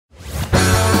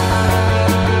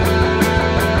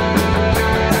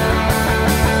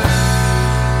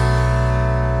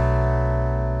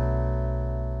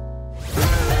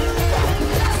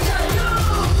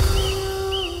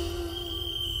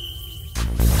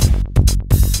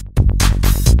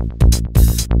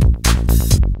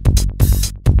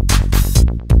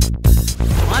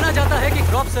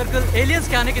Aliens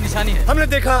के आने की निशानी है। हमने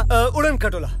देखा उड़न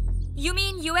खटोला। You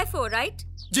mean UFO, right?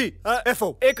 Ji,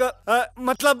 FO एक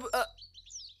मतलब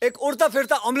एक उड़ता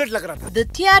फिरता ऑमलेट लग रहा था। The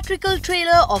theatrical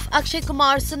trailer of Akshay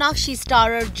Kumar's Sonakshi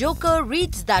starrer Joker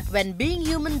reads that when being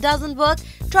human doesn't work,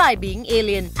 try being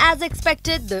alien. As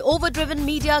expected, the overdriven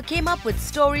media came up with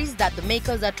stories that the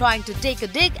makers are trying to take a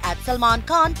dig at Salman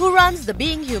Khan, who runs the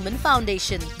Being Human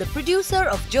Foundation. The producer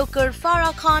of Joker,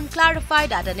 Farah Khan,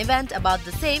 clarified at an event about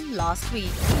the same last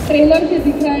week. Trailer से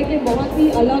दिख रहा है कि बहुत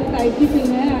ही अलग type की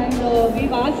film है and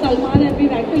we've asked Salman and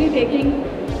we're actually taking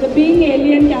the being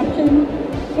alien caption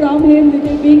from him, which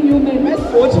is being human. मैं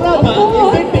सोच रहा था,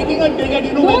 is it taking a dig at,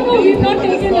 you know, no, when we've not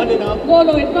taken is not enough? No,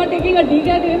 it's not taking a dig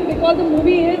at him because the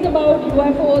movie is about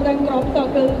UFOs and crop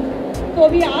circles. So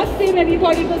we asked him and he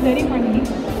thought it was very funny.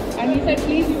 And he said,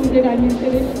 please use it. And we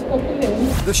spoke to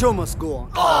him. The show must go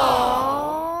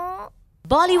on.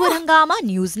 Bollywood Hungama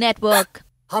News Network.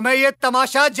 हमें ये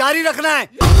तमाशा जारी रखना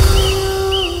है।